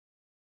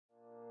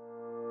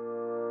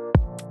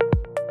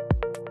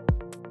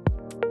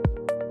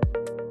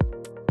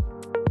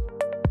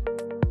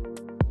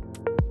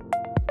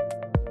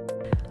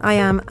I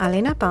am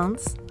Alina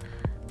Pans,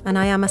 and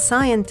I am a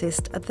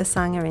scientist at the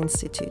Sanger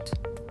Institute.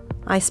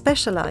 I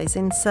specialize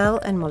in cell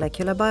and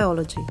molecular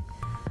biology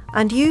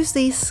and use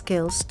these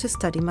skills to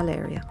study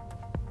malaria.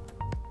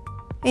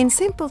 In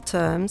simple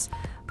terms,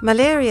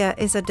 malaria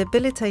is a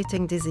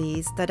debilitating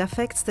disease that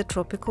affects the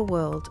tropical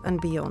world and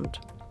beyond.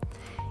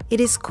 It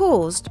is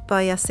caused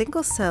by a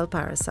single-cell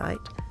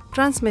parasite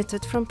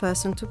transmitted from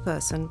person to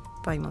person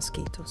by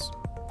mosquitoes.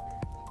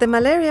 The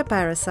malaria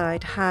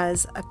parasite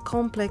has a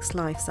complex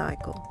life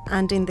cycle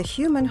and in the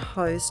human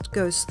host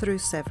goes through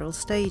several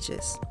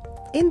stages.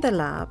 In the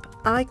lab,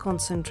 I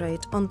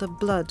concentrate on the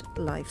blood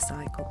life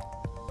cycle.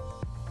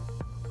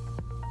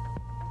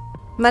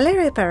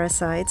 Malaria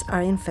parasites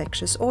are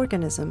infectious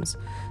organisms,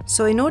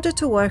 so in order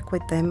to work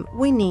with them,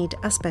 we need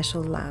a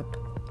special lab.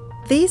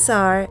 These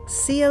are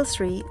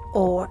CL3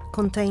 or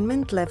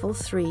Containment Level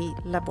 3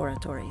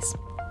 laboratories.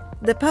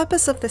 The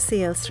purpose of the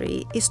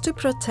CL3 is to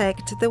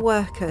protect the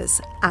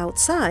workers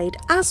outside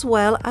as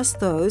well as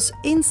those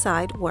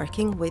inside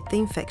working with the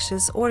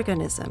infectious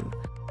organism.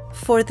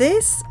 For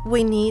this,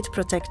 we need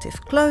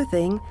protective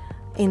clothing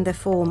in the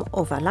form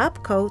of a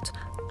lab coat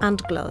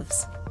and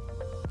gloves.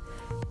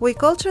 We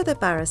culture the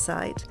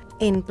parasite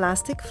in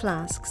plastic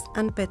flasks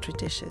and petri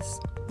dishes,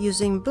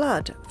 using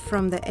blood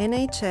from the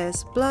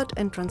NHS Blood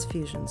and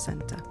Transfusion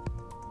Centre.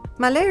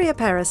 Malaria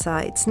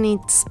parasites need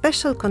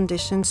special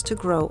conditions to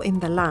grow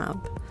in the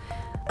lab: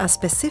 a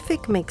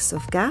specific mix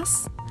of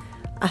gas,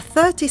 a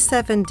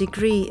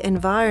 37-degree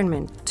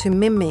environment to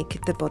mimic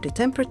the body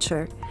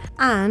temperature,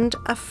 and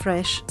a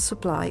fresh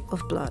supply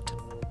of blood.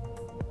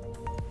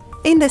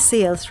 In the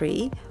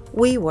CL3,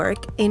 we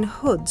work in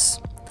hoods.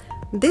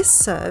 This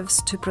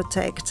serves to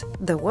protect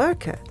the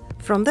worker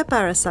from the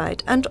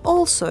parasite and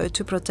also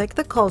to protect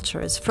the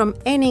cultures from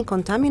any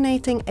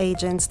contaminating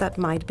agents that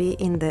might be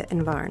in the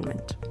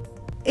environment.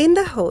 In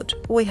the hood,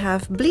 we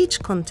have bleach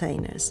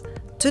containers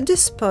to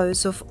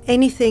dispose of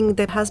anything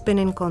that has been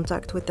in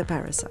contact with the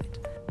parasite.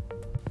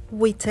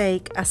 We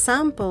take a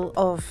sample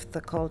of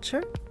the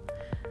culture,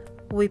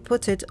 we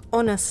put it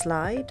on a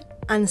slide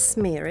and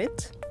smear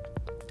it,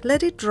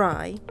 let it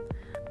dry,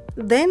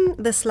 then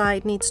the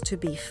slide needs to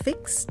be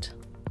fixed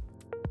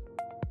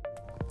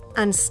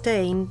and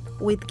stained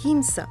with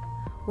ginza,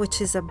 which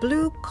is a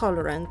blue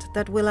colorant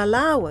that will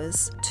allow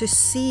us to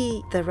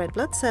see the red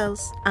blood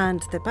cells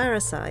and the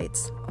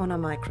parasites on a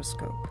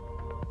microscope.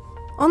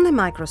 On the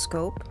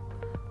microscope,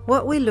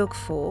 what we look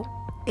for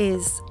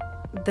is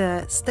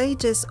the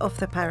stages of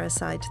the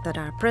parasite that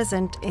are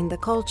present in the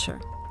culture.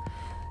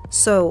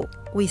 So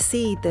we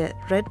see the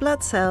red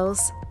blood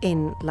cells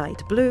in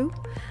light blue,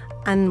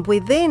 and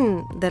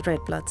within the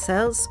red blood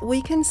cells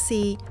we can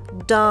see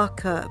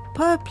darker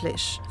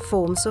purplish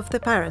forms of the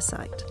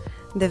parasite.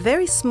 The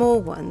very small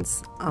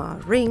ones are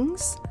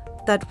rings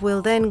that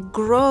will then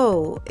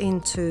grow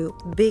into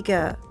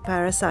bigger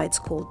parasites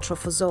called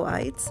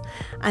trophozoites,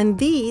 and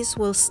these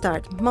will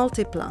start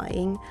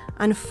multiplying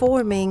and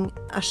forming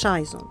a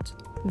schizont.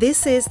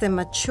 This is the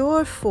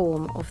mature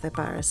form of the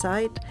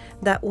parasite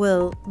that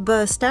will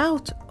burst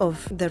out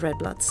of the red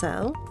blood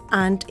cell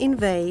and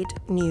invade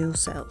new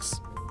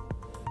cells.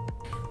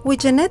 We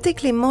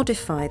genetically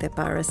modify the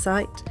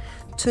parasite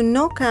to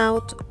knock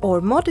out or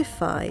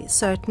modify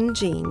certain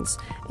genes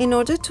in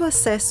order to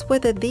assess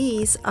whether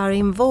these are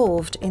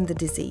involved in the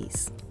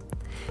disease.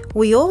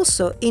 We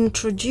also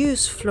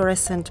introduce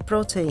fluorescent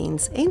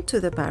proteins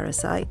into the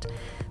parasite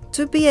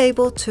to be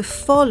able to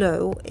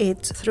follow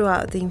it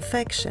throughout the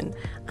infection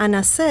and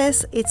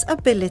assess its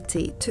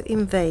ability to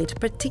invade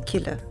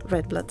particular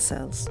red blood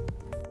cells.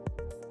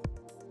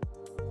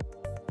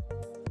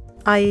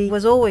 I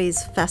was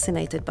always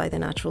fascinated by the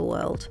natural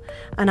world,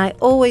 and I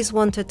always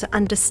wanted to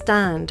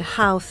understand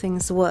how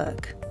things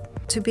work,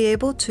 to be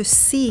able to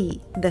see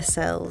the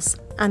cells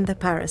and the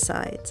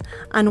parasites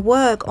and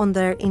work on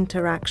their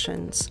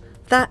interactions.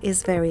 That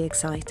is very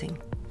exciting.